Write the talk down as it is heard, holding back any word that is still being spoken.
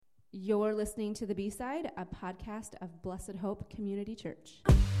You're listening to The B-Side, a podcast of Blessed Hope Community Church.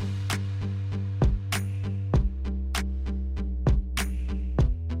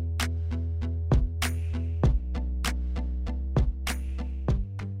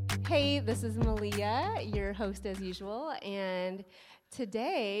 Hey, this is Malia, your host as usual, and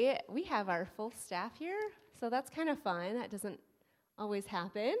today we have our full staff here, so that's kind of fun. That doesn't always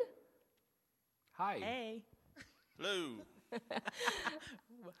happen. Hi. Hey. Hello.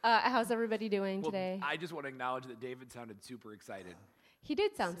 How's everybody doing today? I just want to acknowledge that David sounded super excited. He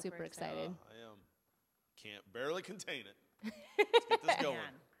did sound Super super excited. I am. Can't barely contain it. Let's get this going.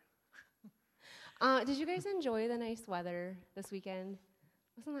 Did you guys enjoy the nice weather this weekend?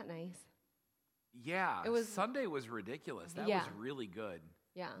 Wasn't that nice? Yeah, It was- Sunday was ridiculous. That Yeah. was really good.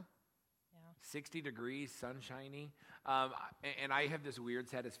 Yeah. 60 degrees, sunshiny. And I have this weird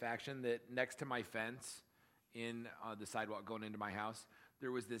satisfaction that next to my fence in the sidewalk going into my house,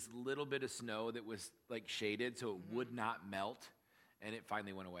 there was this little bit of snow that was like shaded so it would not melt, and it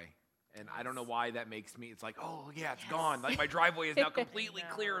finally went away. And I don't know why that makes me, it's like, oh yeah, it's gone. Like my driveway is now completely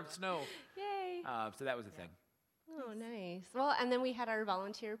clear of snow. Yay. So that was a thing. Oh, nice. Well, and then we had our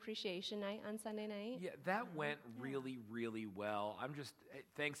volunteer appreciation night on Sunday night. Yeah, that went really, really well.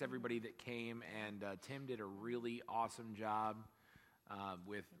 Thanks everybody that came, and Tim did a really awesome job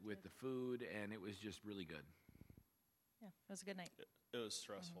with the food, and it was just really good. Yeah, it was a good night. It was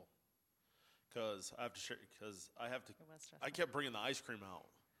stressful because I have to share. Because I have to. It was stressful. I kept bringing the ice cream out,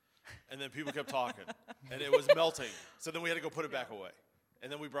 and then people kept talking, and it was melting. So then we had to go put it back away,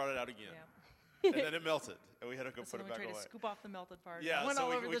 and then we brought it out again, and then it melted, and we had to go So put it we back tried away. to scoop off the melted part. Yeah, It went so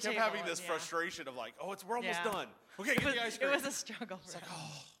all over we the kept table, having this and frustration of like, oh, we're almost Yeah. done. Okay, get the ice cream. It was a struggle. It's like,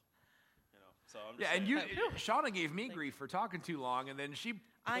 oh, so I'm just Yeah, and saying. Shauna gave me grief for talking too long, and then she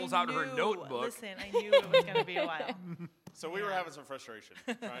I pulls out her knew- notebook. Listen, I knew it was going to be a while. So we were having some frustration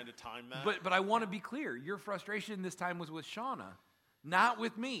trying to time that. But I want to be clear. Your frustration this time was with Shauna, not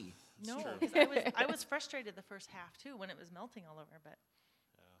with me. No, true. 'cause I was frustrated the first half too when it was melting all over. But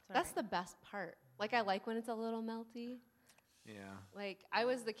it's all That's right. the best part. Like, I like when it's a little melty. Yeah. Like, I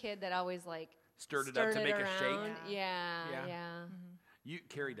was the kid that always, like, Stirred it up to make a shake. around. Yeah, Yeah. yeah.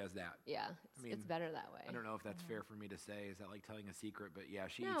 Carrie does that. Yeah, I mean, it's better that way. I don't know if that's fair for me to say. Is that like telling a secret? But yeah,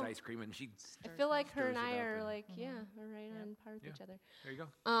 she No. eats ice cream, and I feel like her and stirs it I up are and- like, we're right on par with Yeah. each other. There you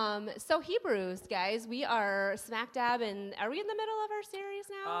go. So Hebrews, guys, we are smack dab in, are we in the middle of our series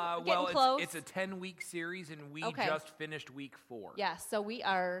now? Well, Getting close? it's a 10-week series, and we Okay. just finished week 4. Yes, so we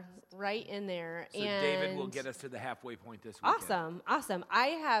are right in there. So and David will get us to the halfway point this weekend. Awesome. I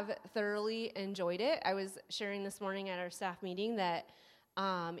have thoroughly enjoyed it. I was sharing this morning at our staff meeting that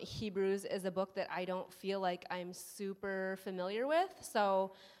Hebrews is a book that I don't feel like I'm super familiar with.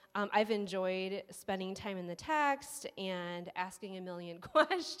 So I've enjoyed spending time in the text and asking a million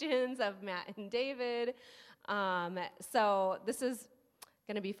questions of Matt and David. So this is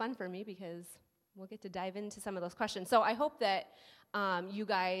going to be fun for me because we'll get to dive into some of those questions. So I hope that you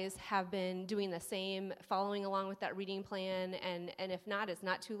guys have been doing the same, following along with that reading plan, and if not, it's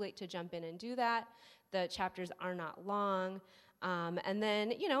not too late to jump in and do that. The chapters are not long. And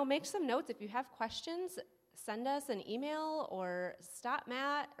then, make some notes. If you have questions, send us an email or stop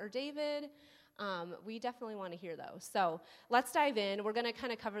Matt or David. We definitely want to hear those. So let's dive in. We're going to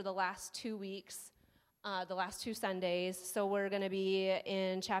kind of cover the last 2 weeks, the last 2 Sundays. So we're going to be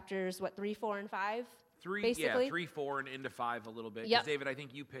in chapters, 3, 4, and 5? 3, 3, 4, and into 5 a little bit. 'Cause Yep. David, I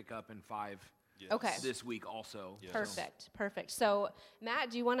think you pick up in 5 Yes. Okay. this week also. Yes. Perfect. So,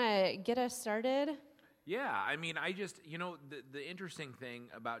 Matt, do you want to get us started? Yeah, I mean, I just, the interesting thing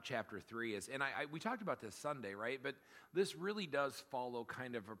about chapter 3 is, and we talked about this Sunday, right? But this really does follow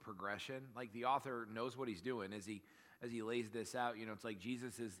kind of a progression. Like the author knows what he's doing as he lays this out. It's like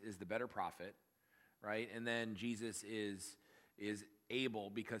Jesus is the better prophet, right? And then Jesus is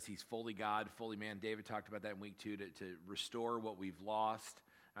able, because he's fully God, fully man. David talked about that in week 2 to restore what we've lost.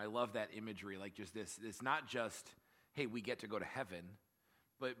 I love that imagery, like just this. It's not just, hey, we get to go to heaven.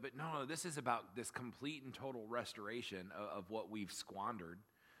 But no, this is about this complete and total restoration of what we've squandered.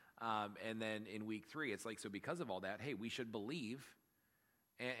 And then in week 3, it's like, so because of all that, hey, we should believe,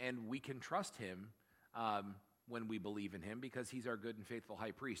 and we can trust him when we believe in him, because he's our good and faithful high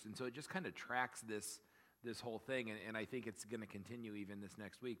priest. And so it just kind of tracks this whole thing, and I think it's going to continue even this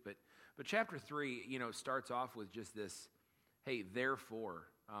next week. But chapter 3, starts off with just this, hey, therefore,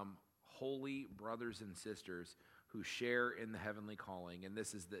 holy brothers and sisters who share in the heavenly calling, and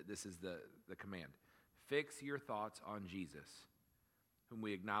this is the command. Fix your thoughts on Jesus, whom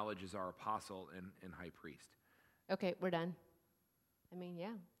we acknowledge as our apostle and high priest. Okay, we're done. I mean,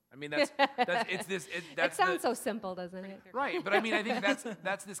 yeah. I mean, that's it's this. That's it sounds so simple, doesn't it? right. But I mean, I think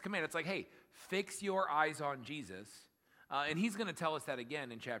that's this command. It's like, hey, fix your eyes on Jesus, and he's going to tell us that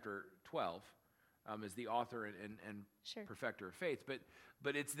again in chapter 12, as the author and Sure. perfecter of faith.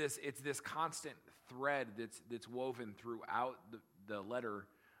 But it's this constant thread that's woven throughout the letter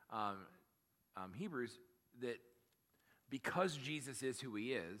Hebrews, that because Jesus is who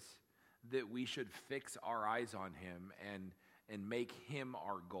he is, that we should fix our eyes on him and make him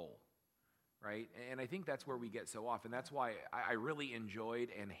our goal, right? And I think that's where we get so off. And that's why I really enjoyed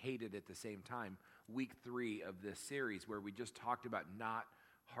and hated at the same time week 3 of this series, where we just talked about not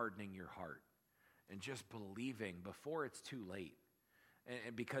hardening your heart and just believing before it's too late.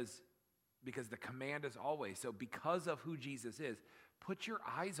 And because the command is always, so because of who Jesus is, put your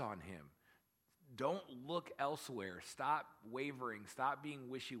eyes on him. Don't look elsewhere. Stop wavering. Stop being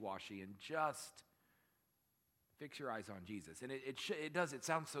wishy-washy, and just fix your eyes on Jesus. And it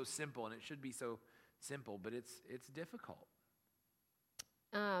sounds so simple, and it should be so simple, but it's difficult.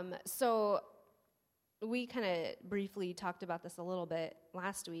 So we kind of briefly talked about this a little bit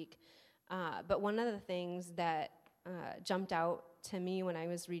last week, but one of the things that jumped out to me when I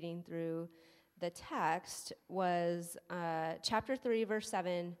was reading through the text was chapter 3, verse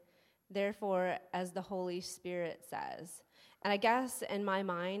 7, therefore, as the Holy Spirit says. And I guess in my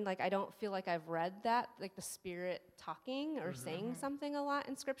mind, like, I don't feel like I've read that, like the Spirit talking or saying something a lot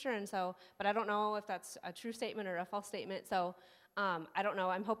in Scripture. And so, but I don't know if that's a true statement or a false statement. So I don't know.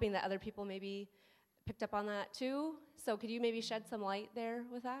 I'm hoping that other people maybe picked up on that too. So could you maybe shed some light there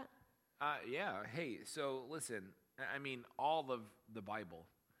with that? Yeah. Hey, so listen, I mean, all of the Bible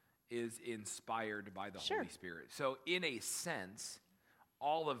is inspired by the Holy Spirit. So in a sense,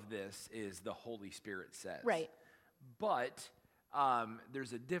 all of this is the Holy Spirit says. Right. But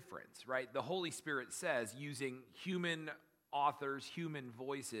there's a difference, right? The Holy Spirit says, using human authors, human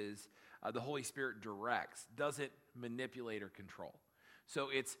voices, the Holy Spirit directs, doesn't manipulate or control. So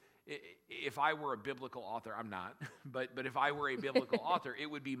if I were a biblical author, I'm not, but if I were a biblical author, it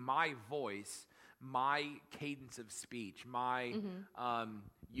would be my voice, my cadence of speech, my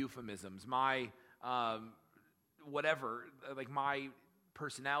euphemisms, my whatever, like my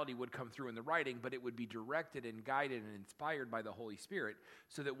personality would come through in the writing, but it would be directed and guided and inspired by the Holy Spirit,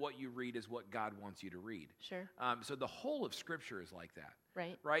 so that what you read is what God wants you to read. Sure. So the whole of Scripture is like that.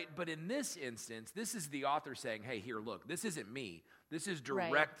 Right. Right? But in this instance, this is the author saying, hey, here, look, this isn't me. This is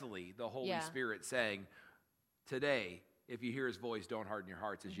directly the Holy Spirit saying, today, if you hear his voice, don't harden your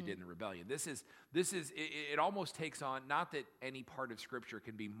hearts as you did in the rebellion. This is it almost takes on, not that any part of Scripture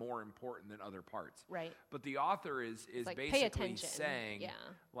can be more important than other parts. Right. But the author is like, basically saying,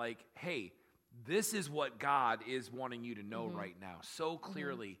 like, hey, this is what God is wanting you to know right now so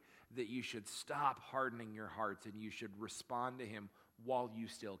clearly, that you should stop hardening your hearts and you should respond to him while you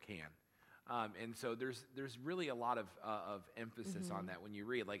still can. And so there's really a lot of emphasis on that when you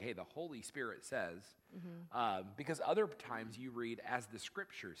read, like, hey, the Holy Spirit says, because other times you read as the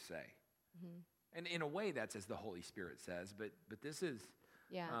Scriptures say. And in a way that's as the Holy Spirit says, but this is...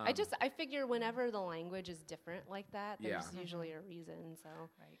 Yeah, I figure whenever the language is different like that, there's usually a reason, so...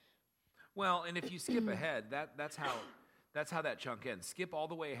 Right. Well, and if you skip ahead, that's how that chunk ends. Skip all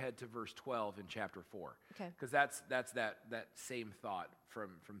the way ahead to verse 12 in chapter 4. Okay. Because that's that same thought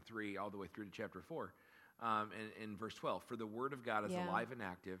from 3 all the way through to chapter 4. In verse 12, for the word of God is alive and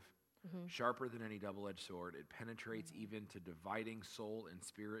active, sharper than any double-edged sword. It penetrates even to dividing soul and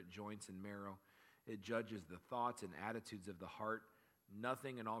spirit, joints and marrow. It judges the thoughts and attitudes of the heart.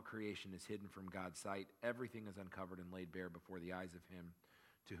 Nothing in all creation is hidden from God's sight. Everything is uncovered and laid bare before the eyes of him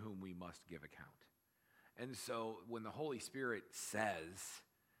to whom we must give account. And so when the Holy Spirit says,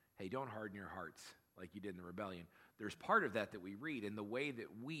 hey, don't harden your hearts like you did in the rebellion, there's part of that we read, and the way that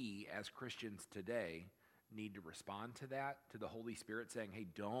we as Christians today need to respond to that, to the Holy Spirit saying, hey,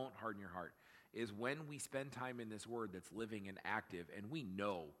 don't harden your heart, is when we spend time in this word that's living and active, and we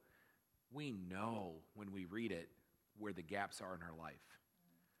know when we read it where the gaps are in our life.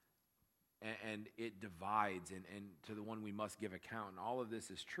 And it divides, and to the one we must give account. And all of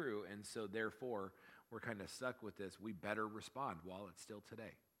this is true, and so therefore, we're kind of stuck with this. We better respond while it's still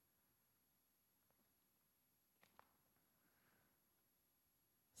today.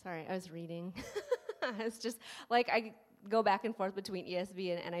 Sorry, I was reading. It's just, like, I go back and forth between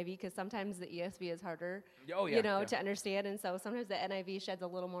ESV and NIV, because sometimes the ESV is harder, to understand, and so sometimes the NIV sheds a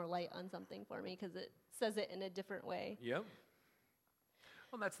little more light on something for me, because it says it in a different way. Yep.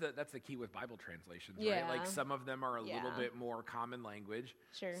 Well, that's the key with Bible translations, right? Like, some of them are a little bit more common language.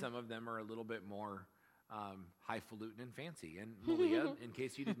 Sure. Some of them are a little bit more highfalutin and fancy. And Malia, in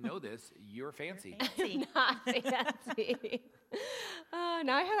case you didn't know this, you're fancy. Not fancy.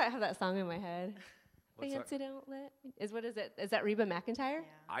 Now I have that song in my head. What's that? Fancy don't let me. What is it? Is that Reba McEntire?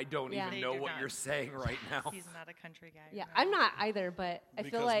 I don't Yeah. even They know do what not. you're saying right now. He's not a country guy. Yeah, no. I'm not either, but I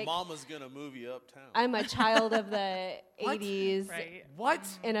Because feel like Mama's gonna move you uptown. I'm a child of the What? 80s Right. What?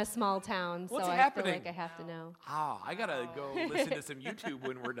 in a small town, What's so I happening? feel like I have to know. I gotta go listen to some YouTube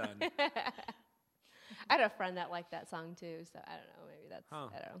when we're done. I had a friend that liked that song too, so I don't know. Maybe that's Huh.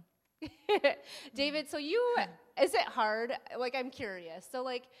 I don't know. David, so is it hard? Like, I'm curious. So,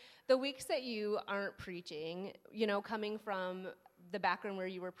 like, the weeks that you aren't preaching, coming from the background where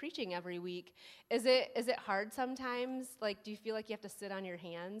you were preaching every week, is it hard sometimes? Like, do you feel like you have to sit on your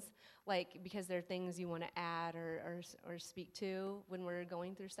hands, like, because there are things you want to add or speak to when we're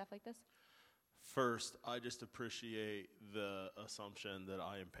going through stuff like this? First, I just appreciate the assumption that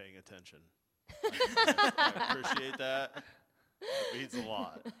I am paying attention. I appreciate that. It means a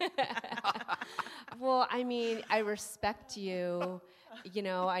lot. Well, I mean, I respect you.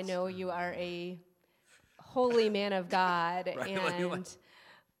 I know you are a holy man of God, Right, and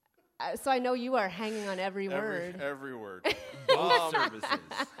so I know you are hanging on every word. Every word. Both services.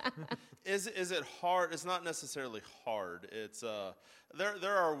 Is it hard? It's not necessarily hard. It's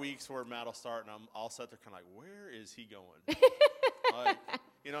there are weeks where Matt will start and I'll sit there kind of like, where is he going? Like,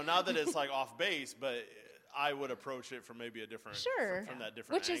 now that it's like off base, but I would approach it from maybe a different Sure. from that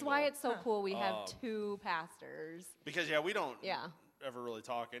different Which is why angle. it's so cool we have two pastors. Because we don't Yeah. ever really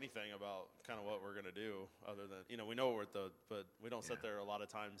talk anything about kind of what we're gonna do other than we know we're but we don't sit there a lot of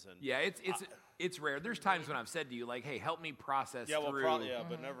times and Yeah, it's rare. There's times when I've said to you, like, hey, help me process through.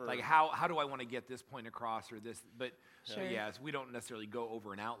 but never Like, how do I want to get this point across or this? But Sure. yes, we don't necessarily go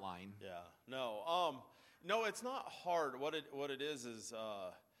over an outline. Yeah. No, it's not hard. What it is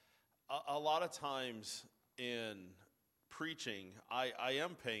a lot of times in preaching, I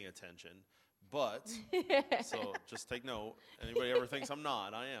am paying attention, but so just take note. Anybody ever thinks I'm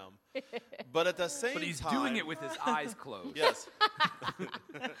not, I am. But at the same But he's time, doing it with his eyes closed. yes.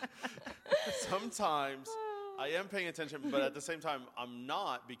 Sometimes I am paying attention, but at the same time, I'm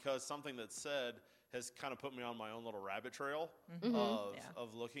not, because something that's said has kind of put me on my own little rabbit trail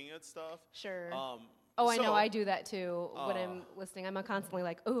of looking at stuff. Sure. I know. so- I do that too when I'm listening. I'm constantly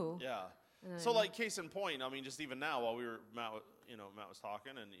like, ooh. Yeah. So, like, case in point, I mean, just even now while Matt was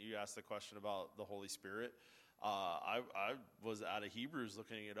talking and you asked the question about the Holy Spirit, I was out of Hebrews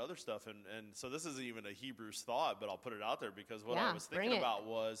looking at other stuff, and so this isn't even a Hebrews thought, but I'll put it out there because what I was bring thinking it. about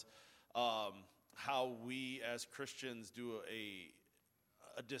was how we as Christians do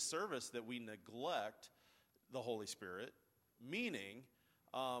a disservice that we neglect the Holy Spirit, meaning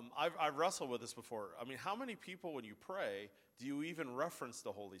I've wrestled with this before. I mean, how many people when you pray do you even reference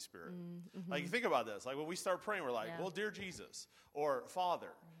the Holy Spirit? Like, you think about this. Like, when we start praying, we're like, well, dear Jesus, or Father.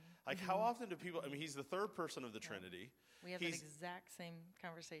 Like, how often do people, I mean, he's the third person of the Trinity. We have that exact same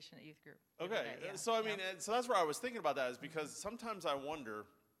conversation at youth group. the other Okay, day, yeah. so I mean, so that's where I was thinking about that, is because sometimes I wonder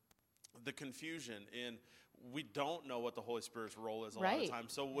the confusion in we don't know what the Holy Spirit's role is a lot of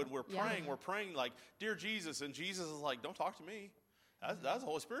times. So when we're praying like, dear Jesus, and Jesus is like, don't talk to me. That's the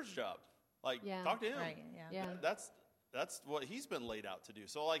Holy Spirit's job. Like, talk to him. Right, yeah. That's what he's been laid out to do.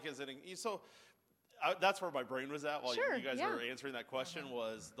 So, like, that's where my brain was at while Sure, you guys yeah. were answering that question,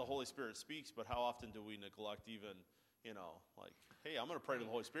 was the Holy Spirit speaks, but how often do we neglect even, like, hey, I'm going to pray to the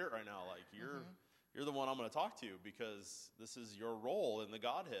Holy Spirit right now. Like, you're the one I'm going to talk to, because this is your role in the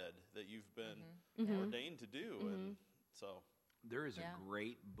Godhead that you've been ordained to do. And so There is a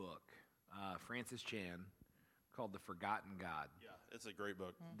great book, Francis Chan, called The Forgotten God. yeah, it's a great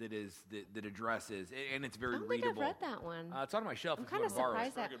book. That addresses, and it's very I don't think readable. I've read that one. It's on my shelf. I'm if you kind of wanna borrow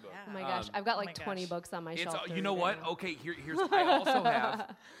it. surprised that. Very good book. Oh my gosh, I've got like 20 books on my It's shelf. to you know read what? now. Okay, here's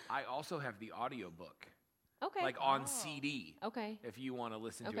I also have the audiobook, Okay. like on CD. Okay. If you want to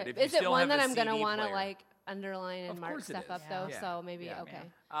listen to Okay. it. If you Is it still one have that the I'm gonna CD want to player. like underline and Of mark course it stuff up is. though? Yeah. So maybe Yeah. okay.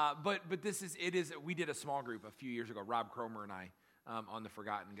 But it is. We did a small group a few years ago. Rob Cromer and I on the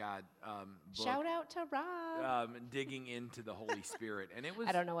Forgotten God book. Shout out to Rob. Digging into the Holy Spirit, and it was.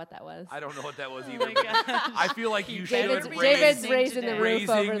 I don't know what that was. I don't know what that was Oh either. my but gosh. I feel like you should David's, raise, David's Raising raising the today. roof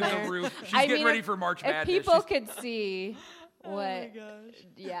raising over the there. roof. She's I getting mean, ready for March if Madness. people She's- could see what.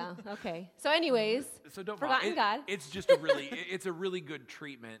 Yeah. Okay. So, anyways, So don't Forgotten God. It's just a really, it's a really good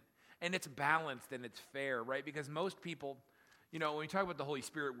treatment, and it's balanced and it's fair, right? Because most people, when we talk about the Holy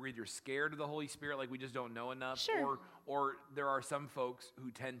Spirit, we're either scared of the Holy Spirit, like we just don't know enough, Sure. or there are some folks who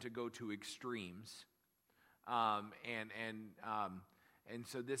tend to go to extremes, and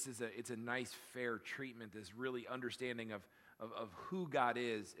so it's a nice fair treatment, this really understanding of who God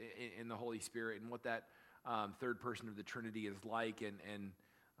is in the Holy Spirit and what that third person of the Trinity is like, and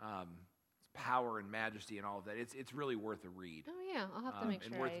power and majesty and all of that. It's really worth a read. Oh yeah, I'll have to make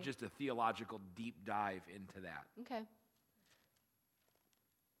sure. And worth just a theological deep dive into that. Okay.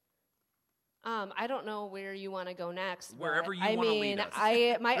 I don't know where you want to go next. Wherever you I want to mean, lead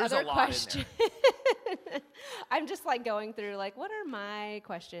us. my There's other a lot question. I'm just like going through like, what are my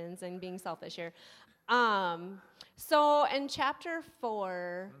questions and being selfish here. So in chapter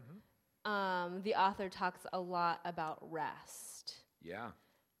 4, the author talks a lot about rest. Yeah.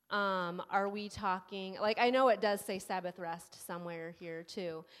 Are we talking, like, I know it does say Sabbath rest somewhere here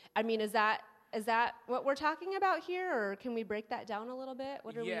too. I mean, is that what we're talking about here, or can we break that down a little bit?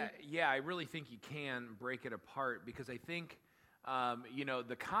 Yeah, I really think you can break it apart, because I think,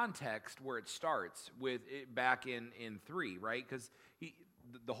 the context where it starts with it back in 3, right? Because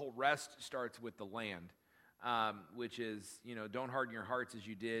the whole rest starts with the land, which is, don't harden your hearts as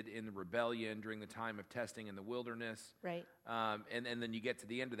you did in the rebellion during the time of testing in the wilderness. Right. And then you get to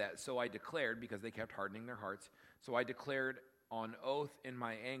the end of that. So I declared, because they kept hardening their hearts, so I declared on oath in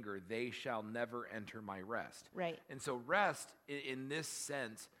my anger, they shall never enter my rest. Right. And so rest, in this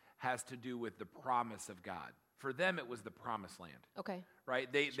sense, has to do with the promise of God. For them, it was the promised land. Okay. Right?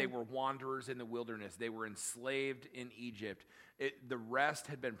 They were wanderers in the wilderness. They were enslaved in Egypt. The rest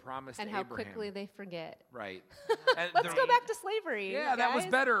had been promised and to Abraham. And how quickly they forget. Right. And Let's go back to slavery. Yeah, that was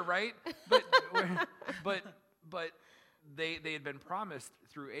better, right? But they had been promised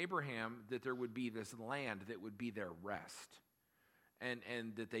through Abraham that there would be this land that would be their rest.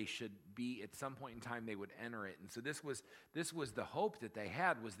 And that they should be, at some point in time, they would enter it. And so this was the hope that they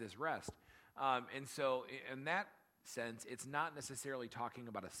had, was this rest. And so in that sense, it's not necessarily talking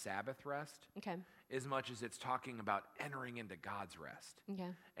about a Sabbath rest, okay, as much as it's talking about entering into God's rest. Okay.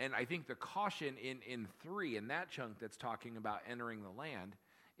 And I think the caution in 3, in that chunk that's talking about entering the land,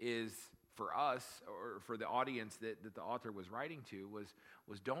 is for us, or for the audience that the author was writing to,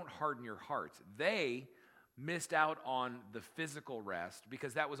 was don't harden your hearts. They missed out on the physical rest,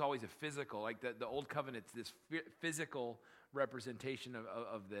 because that was always a physical, like the old covenant's this physical representation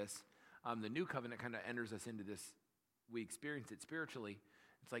of this. The new covenant kind of enters us into this, we experience it spiritually.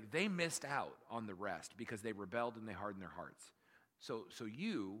 It's like they missed out on the rest because they rebelled and they hardened their hearts. So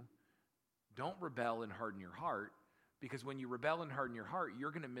you don't rebel and harden your heart, because when you rebel and harden your heart, you're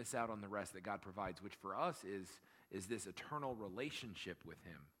going to miss out on the rest that God provides, which for us is this eternal relationship with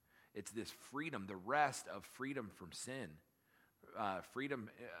Him. It's this freedom, the rest of freedom from sin, freedom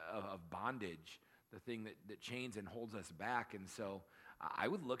of bondage, the thing that chains and holds us back. And so I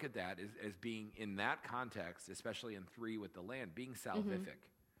would look at that as being, in that context, especially in 3 with the land, being salvific.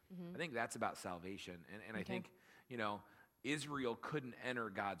 I think that's about salvation. And I think, Israel couldn't enter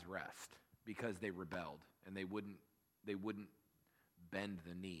God's rest because they rebelled, and they wouldn't bend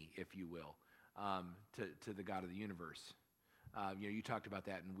the knee, if you will, to the God of the universe. You talked about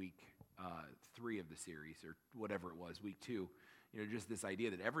that in week 3 of the series, or whatever it was, week 2. Just this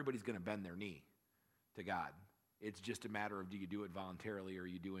idea that everybody's going to bend their knee to God. It's just a matter of, do you do it voluntarily, or are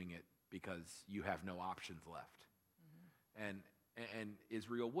you doing it because you have no options left? And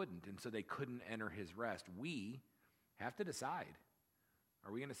Israel wouldn't, and so they couldn't enter His rest. We have to decide: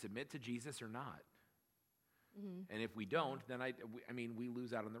 are we going to submit to Jesus or not? And if we don't, then we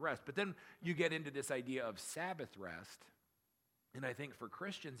lose out on the rest. But then you get into this idea of Sabbath rest. And I think for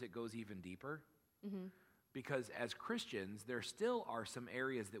Christians, it goes even deeper, because as Christians, there still are some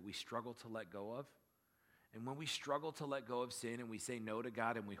areas that we struggle to let go of. And when we struggle to let go of sin, and we say no to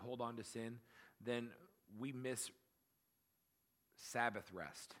God, and we hold on to sin, then we miss Sabbath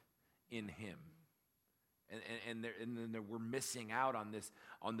rest in Him. And then we're missing out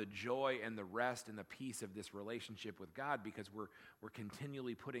on the joy and the rest and the peace of this relationship with God, because we're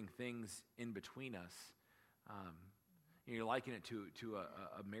continually putting things in between us. You're likening it to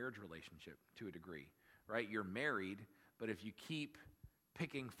a marriage relationship to a degree, right? You're married, but if you keep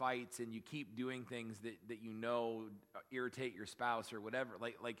picking fights and you keep doing things that irritate your spouse or whatever,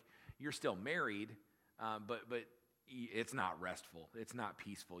 like you're still married, but it's not restful. It's not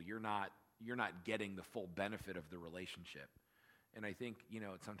peaceful. You're not getting the full benefit of the relationship. And I think,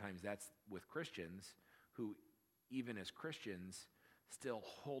 sometimes that's with Christians who, even as Christians, still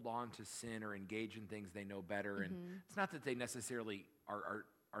hold on to sin or engage in things they know better. And it's not that they necessarily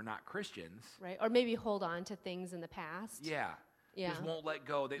are not Christians. Right, or maybe hold on to things in the past. Yeah. Just won't let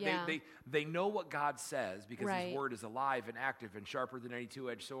go. They know what God says, because His word is alive and active and sharper than any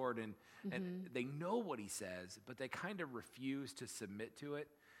two-edged sword, and they know what He says, but they kind of refuse to submit to it,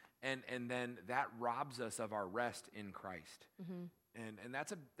 and then that robs us of our rest in Christ. And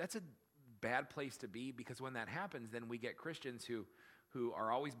that's a bad place to be, because when that happens, then we get Christians who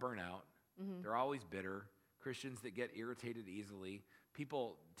are always burnt out, they're always bitter, Christians that get irritated easily,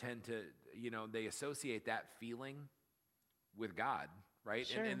 people tend to, they associate that feeling with God, right?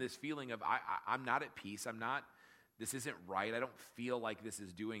 Sure. And this feeling of, I'm not at peace. This isn't right. I don't feel like this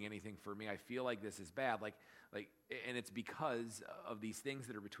is doing anything for me. I feel like this is bad. And it's because of these things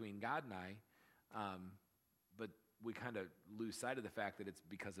that are between God and I. But we kind of lose sight of the fact that it's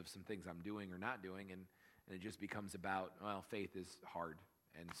because of some things I'm doing or not doing. And it just becomes about, well, faith is hard.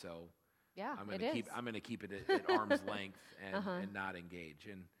 And so Yeah, I'm going to keep it at arm's length and not engage.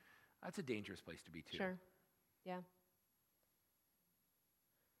 And that's a dangerous place to be too. Sure. Yeah.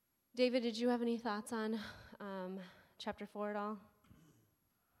 David, did you have any thoughts on chapter 4 at all?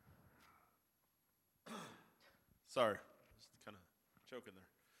 Sorry, just kind of choking there.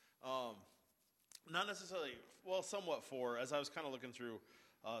 Not necessarily, well, somewhat 4. As I was kind of looking through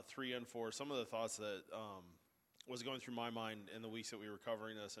 3 and 4, some of the thoughts that was going through my mind in the weeks that we were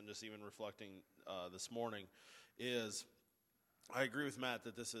covering this and just even reflecting this morning is I agree with Matt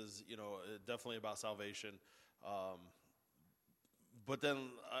that this is, definitely about salvation. But then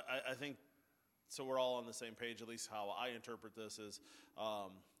I think, so we're all on the same page, at least how I interpret this is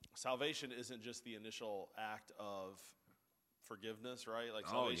salvation isn't just the initial act of forgiveness, right? Like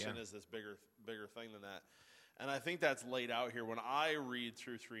salvation is this bigger thing than that. And I think that's laid out here when I read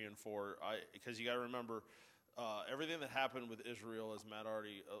through 3 and 4, because you got to remember everything that happened with Israel, as Matt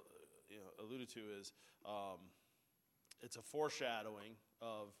already alluded to, is it's a foreshadowing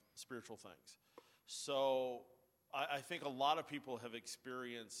of spiritual things. So I think a lot of people have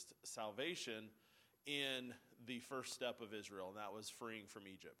experienced salvation in the first step of Israel, and that was freeing from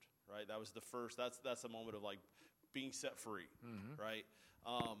Egypt, right? That was the first, that's the moment of like being set free, right?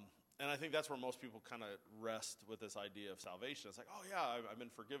 And I think that's where most people kind of rest with this idea of salvation. It's like, oh yeah, I've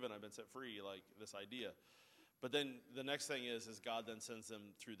been forgiven, I've been set free, like this idea. But then the next thing is God then sends them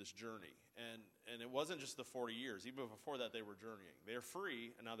through this journey. And it wasn't just the 40 years. Even before that, they were journeying. They're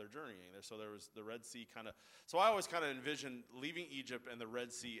free, and now they're journeying. So there was the Red Sea kind of. So I always kind of envision leaving Egypt and the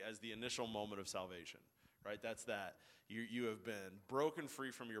Red Sea as the initial moment of salvation, right? That's that. You have been broken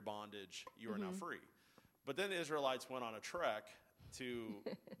free from your bondage. You are now free. But then the Israelites went on a trek to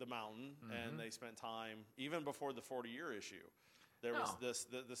the mountain, and they spent time, even before the 40-year issue. There was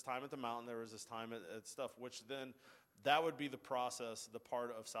this time at the mountain. There was this time at stuff, which then that would be the process, the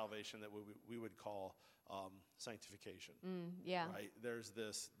part of salvation that we would call sanctification. Yeah. Right. There's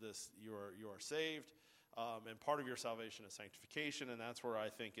this you are saved, and part of your salvation is sanctification, and that's where I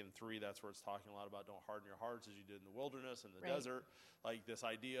think in 3 that's where it's talking a lot about don't harden your hearts as you did in the wilderness and the desert. Like this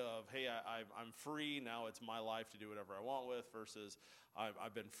idea of hey, I'm free now. It's my life to do whatever I want with versus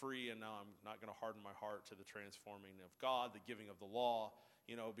I've been free, and now I'm not going to harden my heart to the transforming of God, the giving of the law,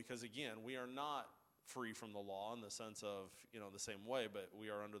 because again, we are not free from the law in the sense of, the same way, but we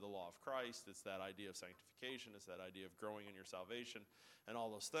are under the law of Christ. It's that idea of sanctification. It's that idea of growing in your salvation and all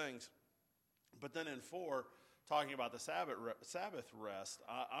those things. But then in 4, talking about the Sabbath rest,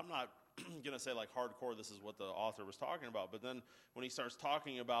 I'm not going to say like hardcore, this is what the author was talking about. But then when he starts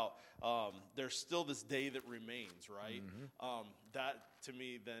talking about there's still this day that remains, right? That to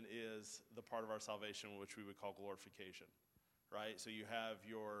me then is the part of our salvation which we would call glorification, right? So you have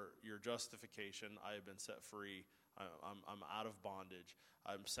your justification. I have been set free. I'm out of bondage.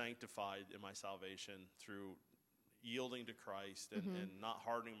 I'm sanctified in my salvation through yielding to Christ and not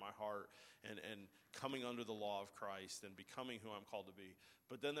hardening my heart and coming under the law of Christ and becoming who I'm called to be.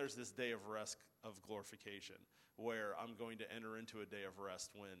 But then there's this day of rest of glorification where I'm going to enter into a day of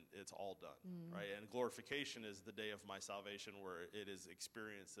rest when it's all done, right? And glorification is the day of my salvation where it is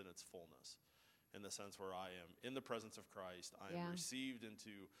experienced in its fullness, in the sense where I am in the presence of Christ. I am received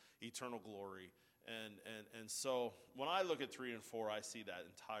into eternal glory. And so when I look at 3 and 4, I see that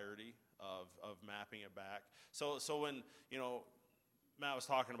entirety of mapping it back. So when, Matt was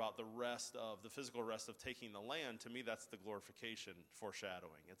talking about the physical rest of taking the land, to me that's the glorification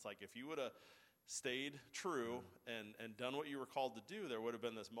foreshadowing. It's like if you would have stayed true and done what you were called to do, there would have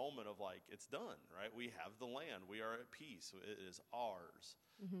been this moment of like, it's done, right? We have the land. We are at peace. It is ours.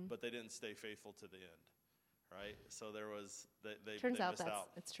 But they didn't stay faithful to the end. Right, so there was they turns out missed out.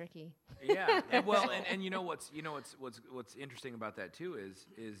 It's tricky. Yeah, and what's interesting about that too is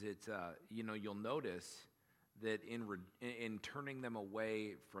it's you'll notice that in turning them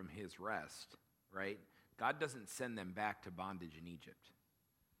away from His rest, right? God doesn't send them back to bondage in Egypt,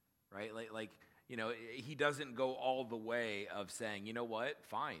 right? Like He doesn't go all the way of saying, you know what,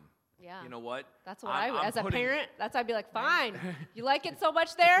 fine. Yeah. You know what? That's what as a parent, I'd be like, fine. You like it so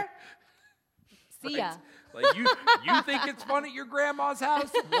much there? See ya. Like you think it's fun at your grandma's house?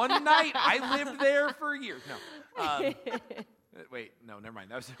 One night, I lived there for years. No, Wait, no, never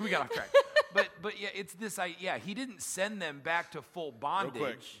mind. We got off track. But yeah, it's this. He didn't send them back to full bondage. Real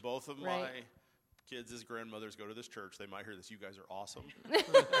quick, both of Right. my kids' grandmothers go to this church. They might hear this. You guys are awesome.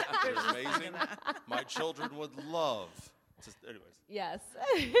 You're amazing. My children would love. Anyways. Yes.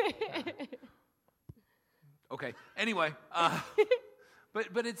 Okay. Anyway,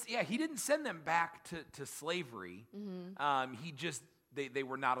 but it's he didn't send them back to slavery. He just they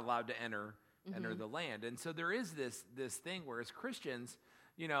were not allowed to enter the land, and so there is this thing where as Christians,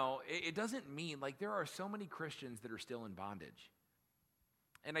 it doesn't mean like there are so many Christians that are still in bondage,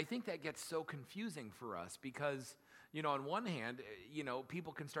 and I think that gets so confusing for us because on one hand,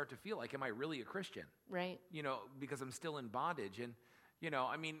 people can start to feel like, am I really a Christian? Right. Because I'm still in bondage, and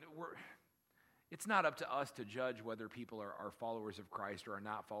it's not up to us to judge whether people are followers of Christ or are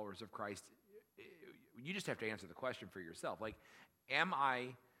not followers of Christ. You just have to answer the question for yourself. Like, am I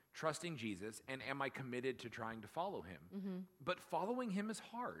trusting Jesus and am I committed to trying to follow him? But following him is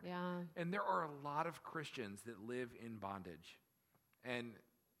hard. Yeah. And there are a lot of Christians that live in bondage. And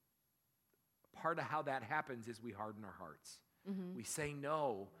part of how that happens is we harden our hearts. We say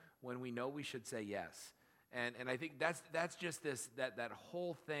no when we know we should say yes. And I think that's just that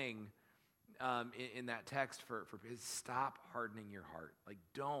whole thing in that text for is stop hardening your heart. Like,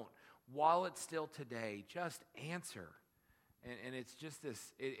 don't. While it's still today, just answer. And it's just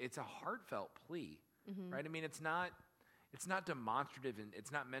this, it's a heartfelt plea, right? I mean, it's not not demonstrative, and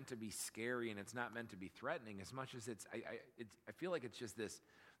it's not meant to be scary, and it's not meant to be threatening as much as I feel like it's just this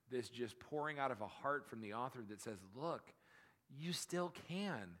just pouring out of a heart from the author that says, look, you still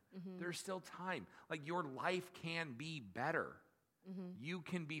can. There's still time. Like, your life can be better. You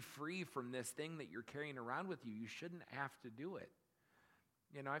can be free from this thing that you're carrying around with you. You shouldn't have to do it.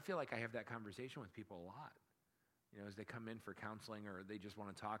 I feel like I have that conversation with people a lot. As they come in for counseling or they just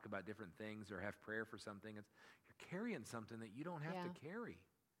want to talk about different things or have prayer for something, you're carrying something that you don't have to carry.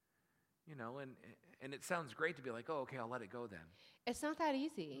 And it sounds great to be like, oh, okay, I'll let it go then. It's not that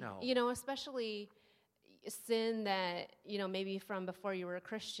easy. No. Especially sin that, maybe from before you were a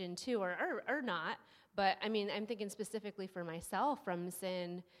Christian too, or not. But I mean, I'm thinking specifically for myself from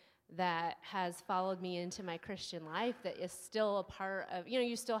sin that has followed me into my Christian life that is still a part of,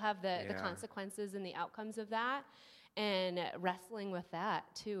 you still have the consequences and the outcomes of that. And wrestling with that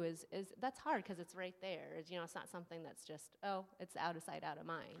too is that's hard because it's right there. It's not something that's just, it's out of sight, out of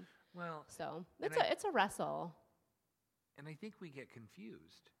mind. Well, so it's a wrestle. And I think we get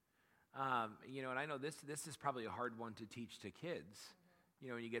confused. And I know this is probably a hard one to teach to kids,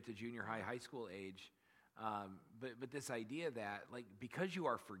 when you get to junior high, high school age. But this idea that, like, because you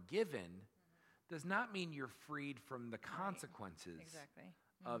are forgiven does not mean you're freed from the consequences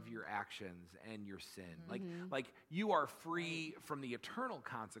of your actions and your sin. Like you are free from the eternal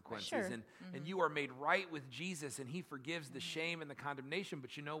consequences, and you are made right with Jesus, and he forgives the shame and the condemnation.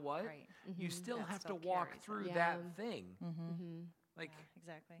 But you know what? You still have to walk through that thing. Like,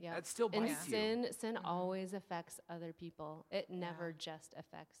 exactly. That still bites you. And sin always affects other people. It never just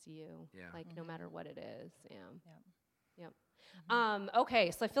affects you. Yeah. Like, no matter what it is. Yep. Okay,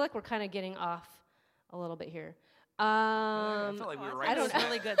 so I feel like we're kind of getting off a little bit here. I felt like we were right. That's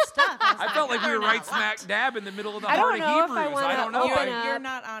really good stuff. I felt like we were right smack dab in the middle of the heart of Hebrews. I don't know. You're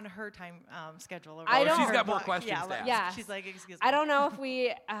not on her time schedule. She's got more questions to ask. Yeah. She's like, excuse me. I don't know if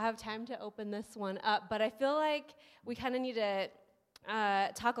we have time to open this one up, but I feel like we kind of need to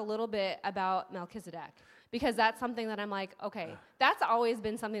talk a little bit about Melchizedek, because that's something that I'm like, okay, that's always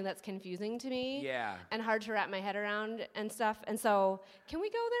been something that's confusing to me and hard to wrap my head around and stuff. And so can we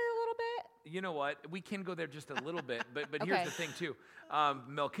go there a little bit? You know what? We can go there just a little bit, but Okay. here's the thing, too.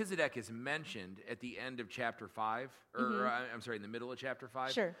 Melchizedek is mentioned at the end of chapter 5, or I'm sorry, in the middle of chapter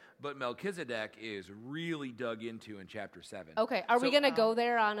 5. Sure. But Melchizedek is really dug into in chapter 7. Okay. Are we going to go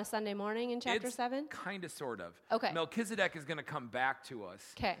there on a Sunday morning in chapter 7? Kind of, sort of. Okay. Melchizedek is going to come back to us.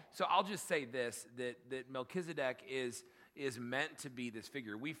 Okay. So I'll just say this, that Melchizedek is meant to be this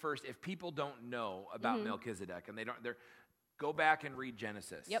figure. If people don't know about Melchizedek, and go back and read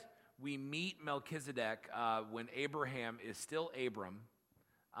Genesis. Yep. We meet Melchizedek when Abraham is still Abram,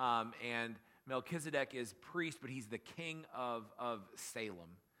 and Melchizedek is priest, but he's the king of Salem.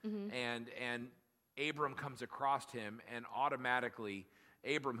 And Abram comes across him, and automatically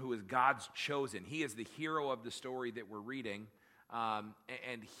Abram, who is God's chosen, he is the hero of the story that we're reading,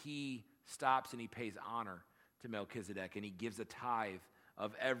 and he stops and he pays honor to Melchizedek, and he gives a tithe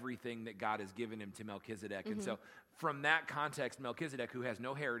of everything that God has given him to Melchizedek. And so from that context, Melchizedek, who has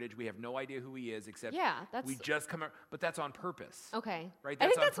no heritage, we have no idea who he is, except we just come out, but that's on purpose. Okay. Right? I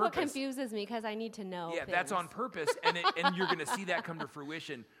think that's what confuses me, because I need to know Yeah, things. that's on purpose, and you're going to see that come to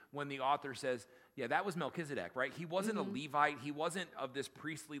fruition when the author says, yeah, that was Melchizedek, right? He wasn't a Levite. He wasn't of this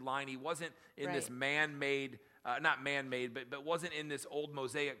priestly line. He wasn't in this man-made, not man-made, but wasn't in this old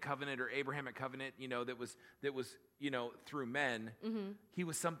Mosaic covenant or Abrahamic covenant, that was through men. He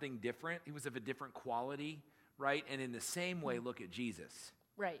was something different. He was of a different quality, right? And in the same way, look at Jesus.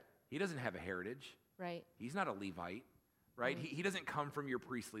 Right. He doesn't have a heritage. Right. He's not a Levite, right? He doesn't come from your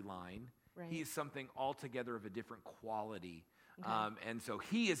priestly line. Right. He is something altogether of a different quality. Okay. And so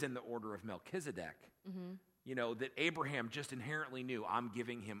he is in the order of Melchizedek, that Abraham just inherently knew, I'm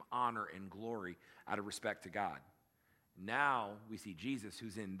giving him honor and glory out of respect to God. Now we see Jesus,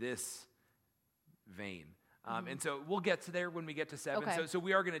 who's in this vein. And so we'll get to there when we get to 7. Okay. So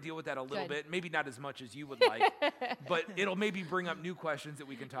we are going to deal with that a little Good. bit, maybe not as much as you would like, but it'll maybe bring up new questions that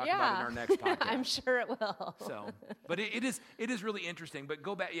we can talk about in our next podcast. I'm sure it will. So, but it is really interesting. But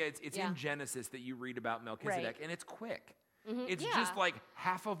go back, it's in Genesis that you read about Melchizedek, Right. and it's quick. Mm-hmm. It's just like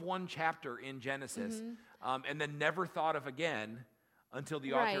half of one chapter in Genesis, and then never thought of again until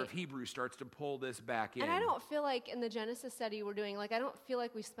the author Right. of Hebrews starts to pull this back in. And I don't feel like in the Genesis study we're doing, I don't feel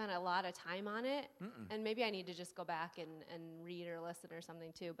like we spent a lot of time on it. And maybe I need to just go back and read or listen or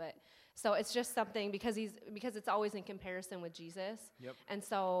something too. But so it's just something because it's always in comparison with Jesus. Yep. And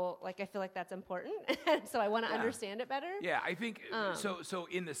so I feel like that's important. So I want to understand it better. Yeah, I think so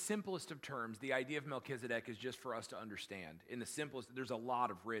in the simplest of terms, the idea of Melchizedek is just for us to understand. In the simplest, there's a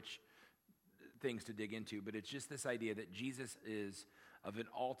lot of rich things to dig into, but it's just this idea that Jesus is of an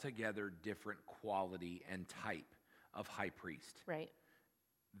altogether different quality and type of high priest Right.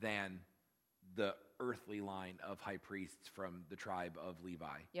 than the earthly line of high priests from the tribe of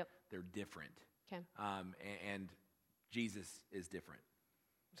Levi. Yep. They're different. Okay. And Jesus is different.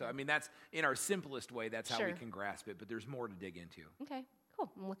 So, I mean, that's in our simplest way, that's how we Sure. can grasp it, but there's more to dig into. Okay,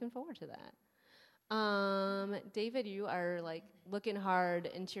 cool. I'm looking forward to that. David, you are looking hard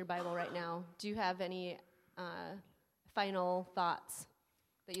into your Bible right now. Do you have any final thoughts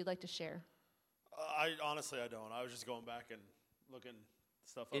that you'd like to share? I honestly don't. I was just going back and looking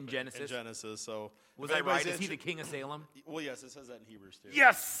stuff up In Genesis? In Genesis. So Was if I right? anybody's Is he the king of Salem? Well, yes, it says that in Hebrews too.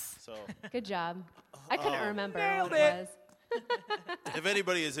 Yes! So Good job. I couldn't remember nailed what it it. was. if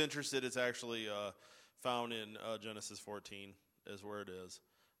anybody is interested, it's actually found in Genesis 14 is where it is.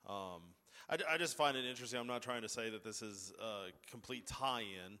 I just find it interesting. I'm not trying to say that this is a complete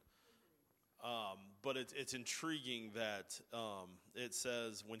tie-in, but it's intriguing that it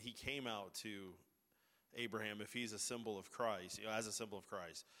says when he came out to Abraham, if he's a symbol of Christ, as a symbol of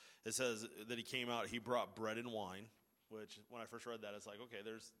Christ, it says that he came out, he brought bread and wine, which when I first read that, it's like, okay,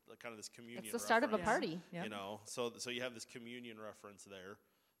 there's kind of this communion It's the start of a reference, party. Yeah. So you have this communion reference there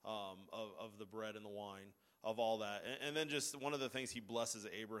of the bread and the wine, of all that. And then just one of the things he blesses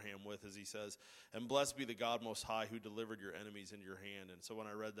Abraham with is he says, and blessed be the God Most High who delivered your enemies into your hand. And so when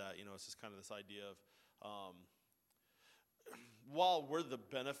I read that, it's just kind of this idea of while we're the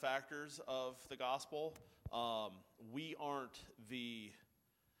benefactors of the gospel, we aren't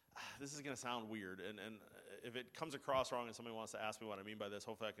this is going to sound weird, and if it comes across wrong and somebody wants to ask me what I mean by this,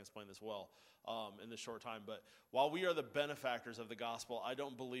 hopefully I can explain this well in this short time. But while we are the benefactors of the gospel, I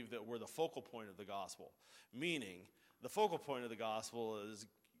don't believe that we're the focal point of the gospel. Meaning, the focal point of the gospel is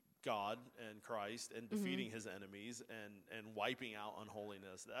God and Christ and defeating his enemies and wiping out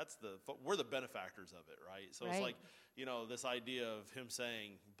unholiness. We're the benefactors of it, right? So Right. it's like, this idea of him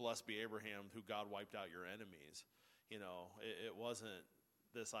saying, blessed be Abraham, who God wiped out your enemies. It wasn't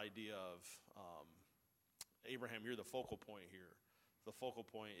this idea of, Abraham, you're the focal point here. The focal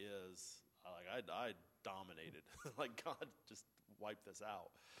point is, I dominated. God just wiped this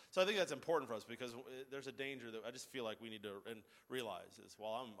out. So I think that's important for us because there's a danger that I just feel like we need to realize is,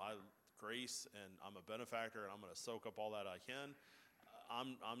 while I grace and I'm a benefactor and I'm going to soak up all that I can,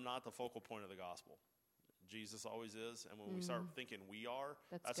 I'm not the focal point of the gospel. Jesus always is. And when we start thinking we are,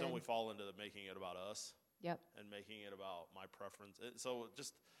 that's when good. we fall into making it about us. Yep. And making it about my preference. So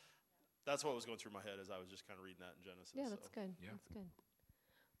just that's what was going through my head as I was just kind of reading that in Genesis. Yeah, that's good. Yeah. That's good.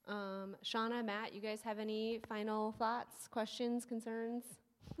 Shauna, Matt, you guys have any final thoughts, questions, concerns?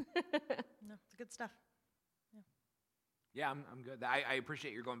 No, it's good stuff. Yeah, I'm good. I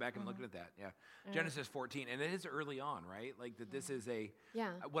appreciate you going back and looking at that. Yeah, Genesis 14, and it is early on, right? Like that. This is a. Yeah.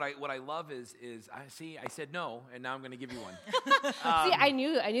 What I love is I said no, and now I'm going to give you one. See, I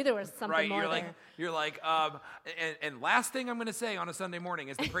knew there was something Right? more You're like, and last thing I'm going to say on a Sunday morning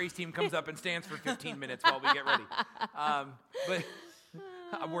is the praise team comes up and stands for 15 minutes while we get ready. But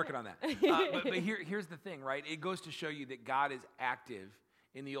I'm working on that. But here's the thing, right? It goes to show you that God is active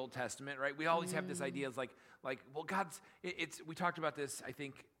in the Old Testament, right? We always have this idea of like, well, God's. We talked about this, I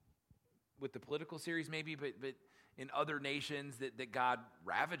think, with the political series maybe, but in other nations that God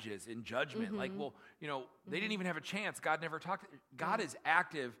ravages in judgment. Like, well, they didn't even have a chance. God never talked. God is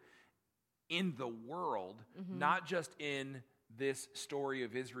active in the world, not just in this story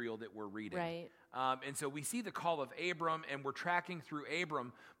of Israel that we're reading. Right. And so we see the call of Abram, and we're tracking through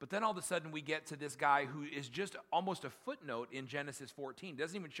Abram, but then all of a sudden we get to this guy who is just almost a footnote in Genesis 14.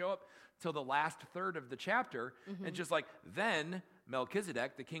 Doesn't even show up till the last third of the chapter. And just like, then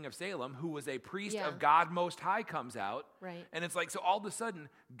Melchizedek, the king of Salem, who was a priest of God Most High, comes out. Right. And it's like, so all of a sudden,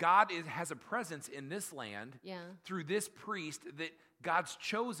 God has a presence in this land through this priest that God's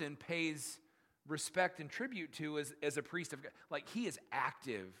chosen pays respect and tribute to as a priest of God. Like, he is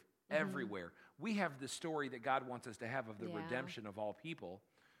active everywhere. We have the story that God wants us to have of the redemption of all people,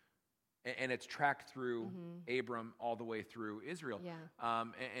 and it's tracked through Abram all the way through Israel,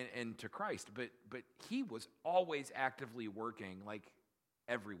 and to Christ. But he was always actively working, like,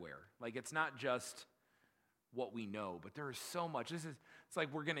 everywhere. Like, it's not just what we know, but there is so much. It's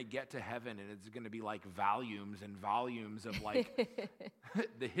like we're going to get to heaven, and it's going to be like volumes and volumes of, like,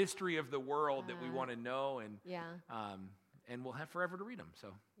 the history of the world that we want to know, and we'll have forever to read them. So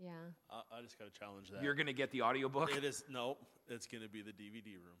I just got to challenge that. You're going to get the audiobook? It's going to be the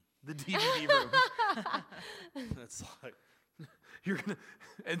DVD room. The DVD room. It's like,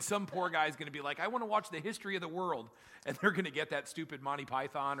 and some poor guy's going to be like, I want to watch the history of the world, and they're going to get that stupid Monty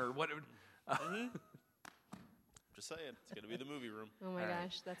Python or what. Just saying, it's going to be the movie room. Oh my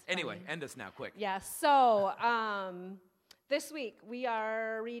gosh, that's funny. Anyway, end us now, quick. Yeah, so this week we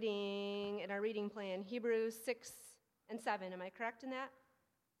are reading, in our reading plan, Hebrews 6 and 7. Am I correct in that?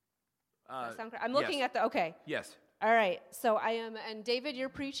 Does that sound correct? I'm looking at okay. Yes. All right, so I am, and David, you're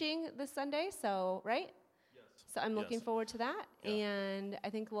preaching this Sunday, so, right? Yes. So I'm looking forward to that, Yeah. and I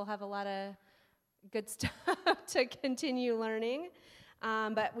think we'll have a lot of good stuff to continue learning.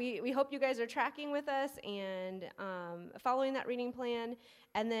 But we hope you guys are tracking with us and following that reading plan.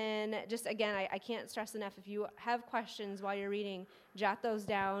 And then just, again, I can't stress enough, if you have questions while you're reading, jot those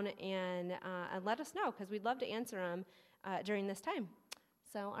down and let us know, because we'd love to answer them during this time.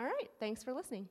 So, all right, thanks for listening.